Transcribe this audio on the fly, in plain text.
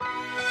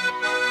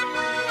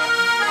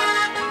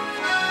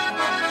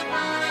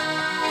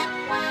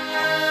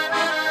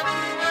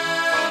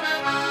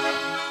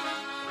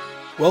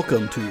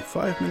Welcome to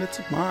 5 Minutes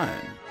of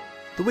Mime,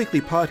 the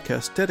weekly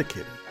podcast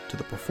dedicated to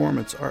the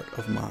performance art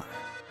of mime.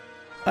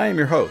 I am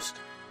your host,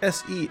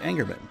 S.E.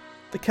 Engerman,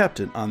 the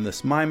captain on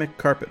this mimic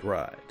carpet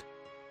ride.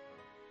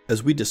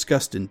 As we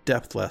discussed in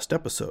depth last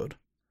episode,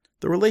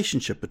 the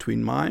relationship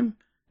between mime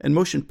and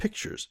motion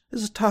pictures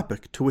is a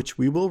topic to which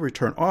we will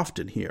return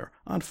often here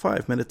on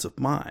 5 Minutes of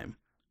Mime,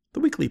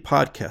 the weekly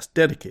podcast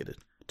dedicated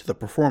to the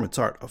performance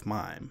art of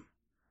mime.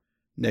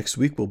 Next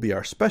week will be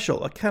our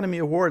special Academy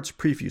Awards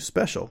preview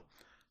special,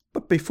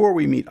 but before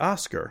we meet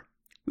Oscar,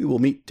 we will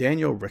meet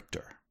Daniel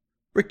Richter.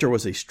 Richter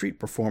was a street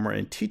performer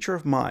and teacher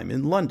of mime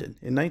in London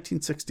in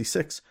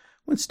 1966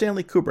 when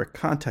Stanley Kubrick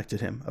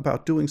contacted him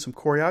about doing some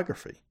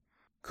choreography.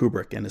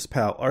 Kubrick and his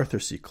pal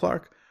Arthur C.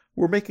 Clarke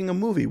were making a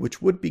movie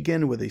which would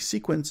begin with a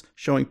sequence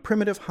showing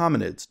primitive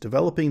hominids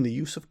developing the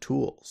use of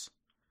tools.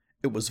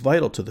 It was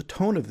vital to the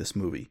tone of this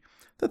movie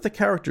that the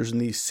characters in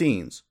these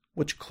scenes,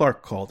 which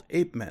Clarke called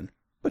ape men,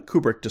 but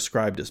Kubrick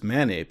described as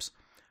man-apes,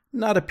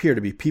 not appear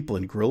to be people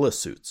in gorilla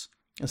suits,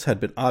 as had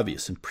been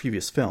obvious in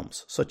previous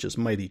films such as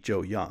Mighty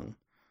Joe Young.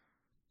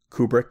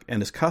 Kubrick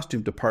and his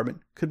costume department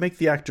could make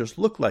the actors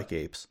look like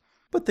apes,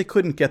 but they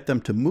couldn't get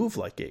them to move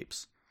like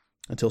apes,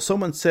 until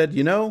someone said,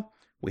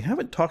 we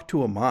haven't talked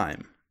to a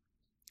mime.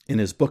 In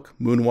his book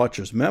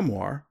Moonwatcher's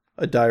Memoir,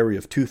 A Diary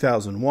of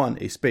 2001,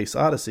 A Space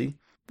Odyssey,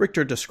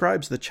 Richter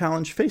describes the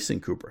challenge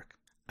facing Kubrick.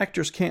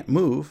 Actors can't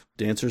move,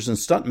 dancers and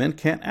stuntmen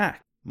can't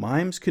act.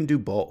 Mimes can do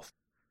both.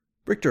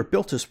 Richter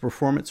built his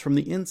performance from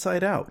the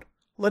inside out,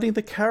 letting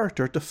the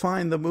character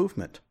define the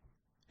movement.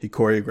 He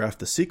choreographed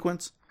the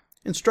sequence,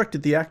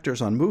 instructed the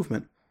actors on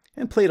movement,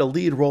 and played a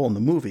lead role in the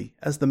movie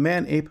as the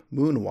man-ape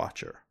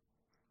Moonwatcher.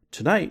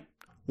 Tonight,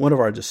 one of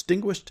our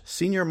distinguished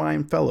senior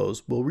mime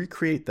fellows will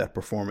recreate that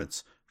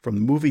performance from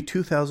the movie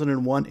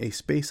 2001 A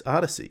Space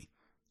Odyssey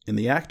in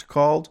the act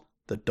called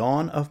The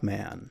Dawn of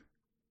Man.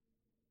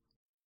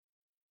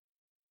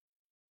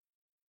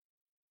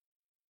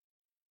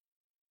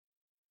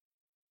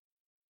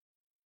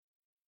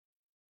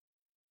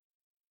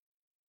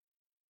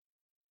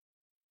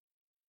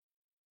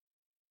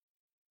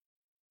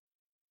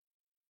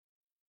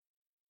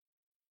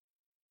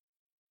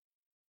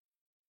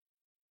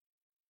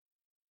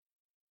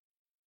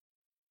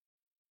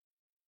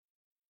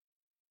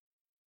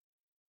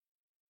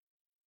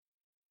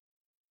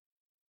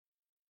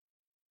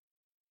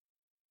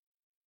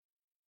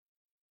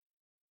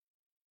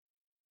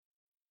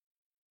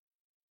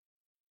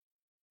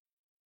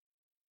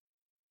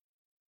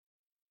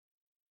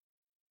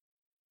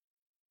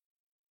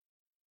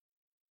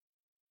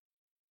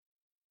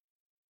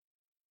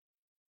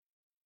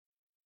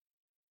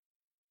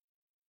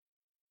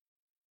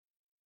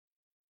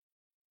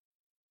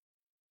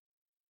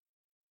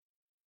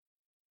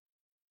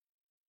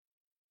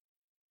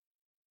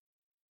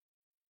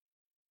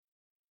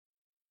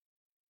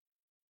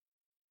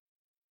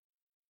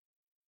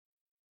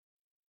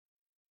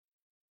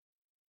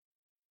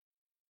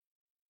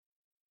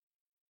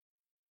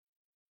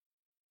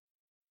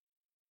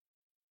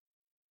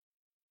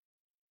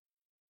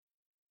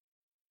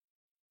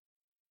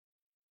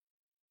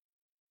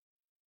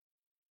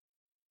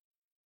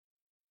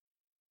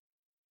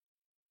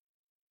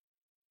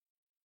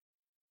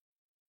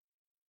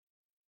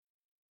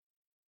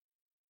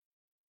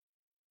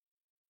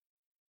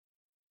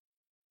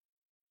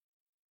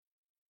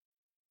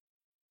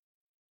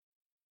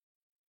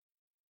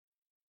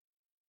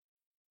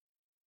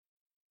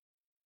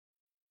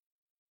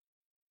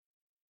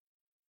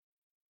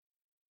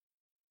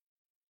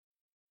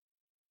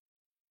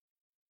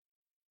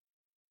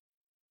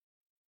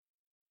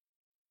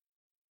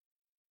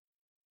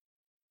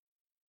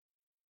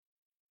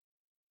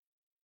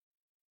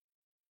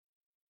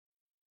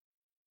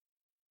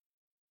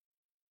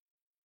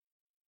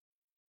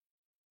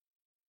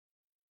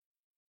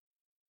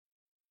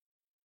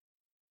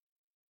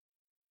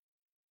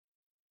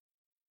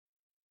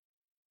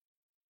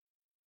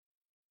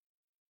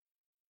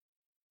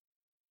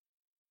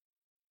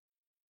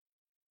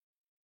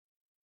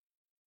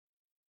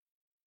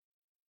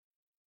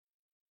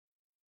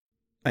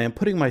 I am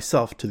putting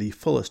myself to the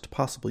fullest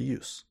possible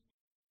use,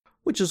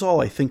 which is all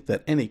I think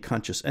that any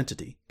conscious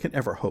entity can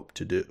ever hope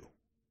to do.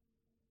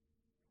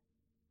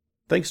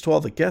 Thanks to all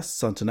the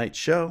guests on tonight's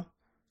show.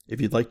 If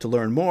you'd like to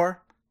learn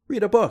more,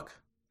 read a book.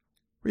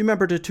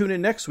 Remember to tune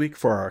in next week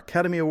for our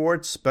Academy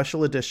Awards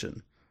special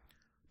edition.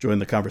 Join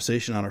the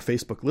conversation on our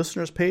Facebook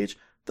listeners page,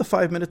 The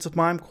 5 Minutes of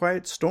Mime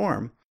Quiet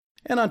Storm,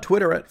 and on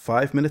Twitter at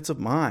 5 Minutes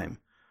of Mime.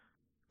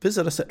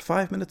 Visit us at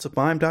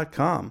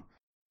 5minutesofmime.com.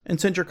 and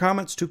send your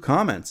comments to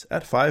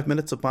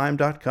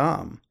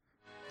comments@5minutesofmime.com.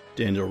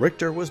 Daniel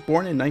Richter was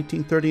born in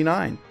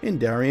 1939 in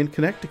Darien,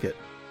 Connecticut.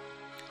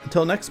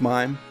 Until next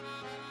mime,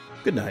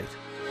 good night.